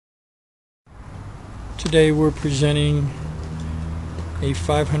Today we're presenting a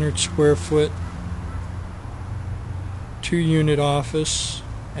 500 square foot 2-unit office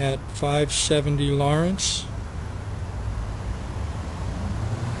at 570 Lawrence.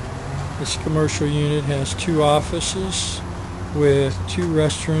 This commercial unit has 2 offices with 2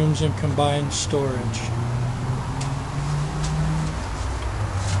 restrooms and combined storage.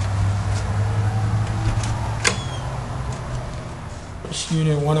 This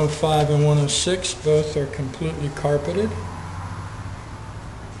unit 105 and 106 both are completely carpeted.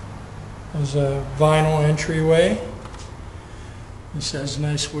 There's a vinyl entryway. This has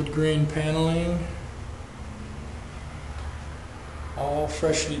nice wood grain paneling, all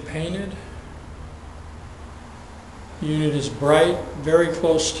freshly painted. The unit is bright, very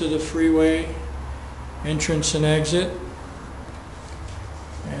close to the freeway entrance and exit.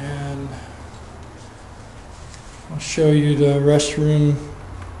 And I'll show you the restroom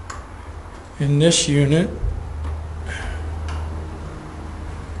in this unit.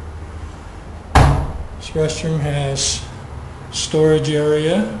 This restroom has storage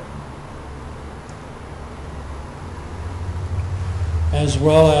area as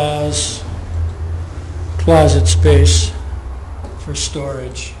well as closet space for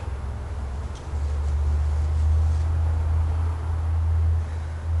storage.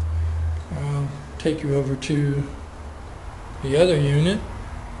 I'll take you over to the other unit.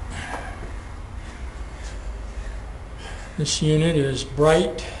 This unit is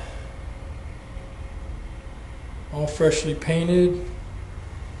bright, all freshly painted,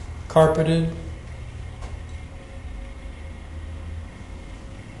 carpeted.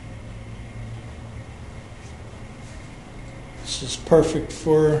 This is perfect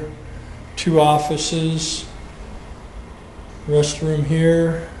for 2 offices. Restroom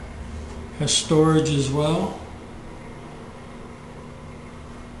here has storage as well,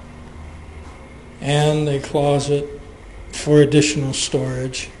 and a closet for additional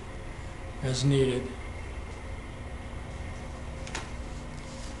storage as needed.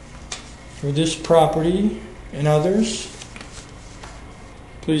 For this property and others,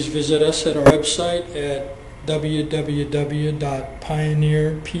 please visit us at our website at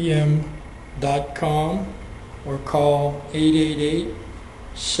www.pioneerpm.com or call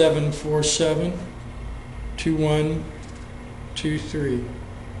 888-747-2123.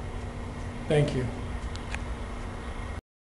 Thank you.